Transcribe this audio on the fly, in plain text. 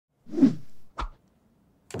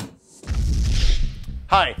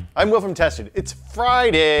Hi, I'm Will from Tested. It's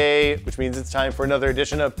Friday, which means it's time for another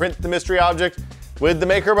edition of Print the Mystery Object with the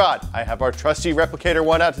MakerBot. I have our trusty Replicator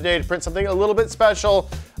one out today to print something a little bit special.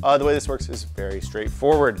 The way this works is very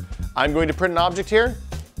straightforward. I'm going to print an object here.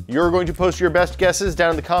 You're going to post your best guesses down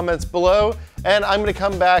in the comments below, and I'm going to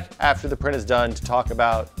come back after the print is done to talk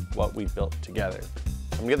about what we built together.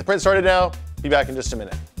 I'm going to get the print started now. Be back in just a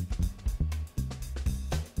minute.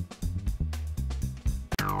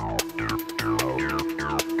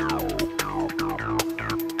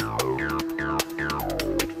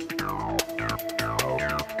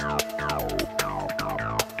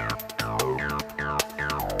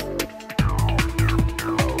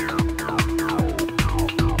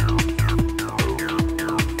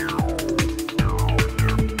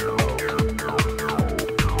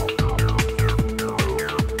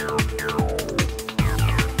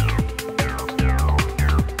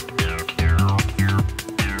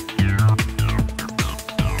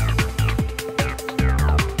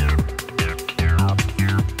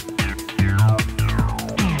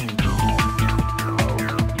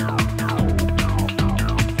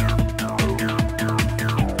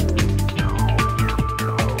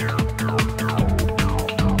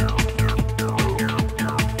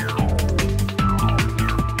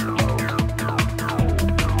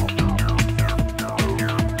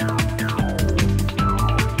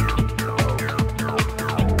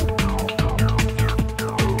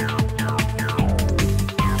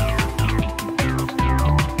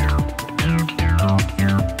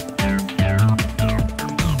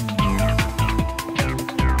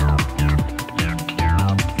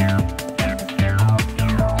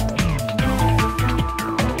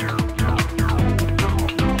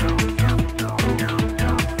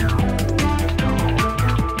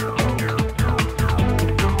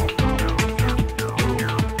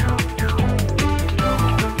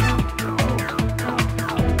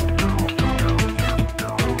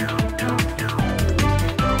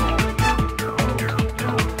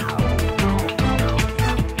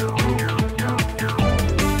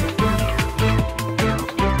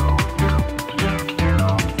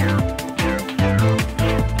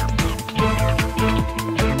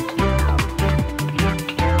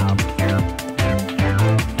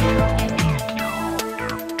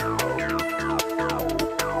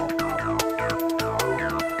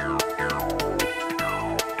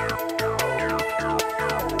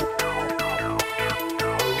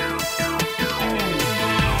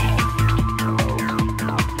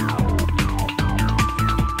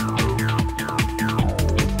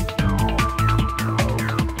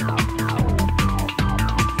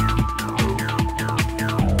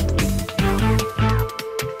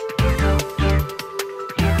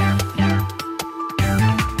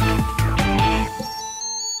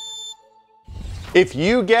 If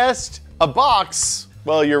you guessed a box,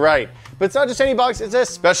 well, you're right. But it's not just any box, it's a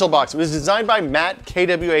special box. It was designed by Matt,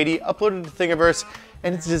 KW80, uploaded to Thingiverse,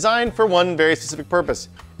 and it's designed for one very specific purpose.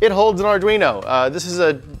 It holds an Arduino. This is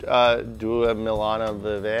a Due Milano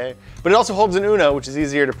Vive, but it also holds an Uno, which is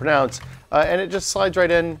easier to pronounce, and it just slides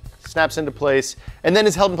right in, snaps into place, and then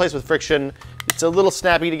is held in place with friction. It's a little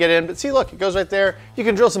snappy to get in, but see, look, it goes right there. You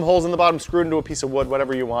can drill some holes in the bottom, screw it into a piece of wood,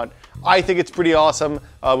 whatever you want. I think it's pretty awesome.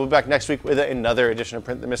 We'll be back next week with another edition of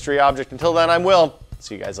Print the Mystery Object. Until then, I'm Will.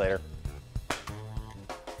 See you guys later.